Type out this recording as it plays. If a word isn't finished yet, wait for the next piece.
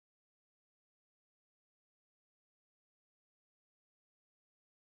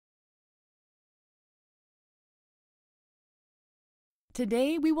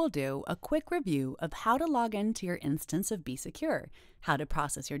Today we will do a quick review of how to log into your instance of beSECURE, how to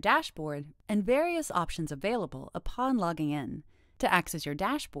process your dashboard, and various options available upon logging in. To access your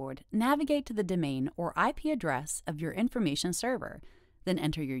dashboard, navigate to the domain or IP address of your information server, then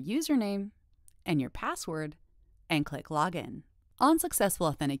enter your username and your password, and click Login. On successful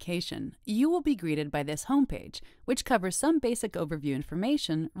authentication, you will be greeted by this homepage, which covers some basic overview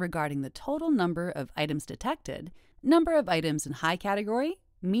information regarding the total number of items detected, number of items in high category,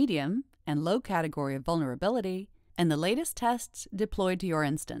 medium, and low category of vulnerability, and the latest tests deployed to your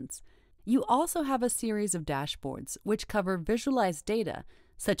instance. You also have a series of dashboards which cover visualized data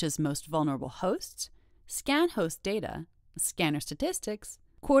such as most vulnerable hosts, scan host data, scanner statistics,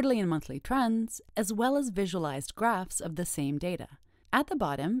 quarterly and monthly trends, as well as visualized graphs of the same data. At the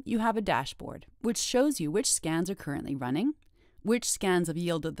bottom, you have a dashboard which shows you which scans are currently running, which scans have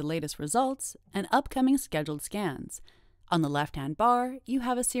yielded the latest results, and upcoming scheduled scans. On the left-hand bar, you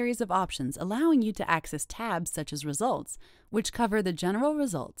have a series of options allowing you to access tabs such as Results, which cover the general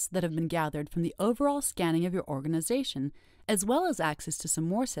results that have been gathered from the overall scanning of your organization, as well as access to some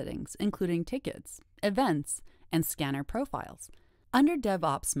more settings, including tickets, events, and scanner profiles. Under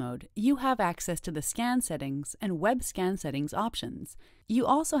DevOps mode, you have access to the scan settings and web scan settings options. You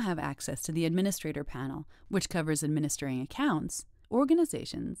also have access to the administrator panel, which covers administering accounts,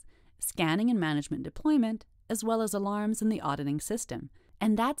 organizations, scanning and management deployment, as well as alarms in the auditing system.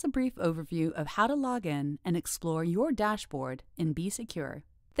 And that's a brief overview of how to log in and explore your dashboard in beSECURE.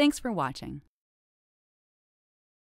 Thanks for watching.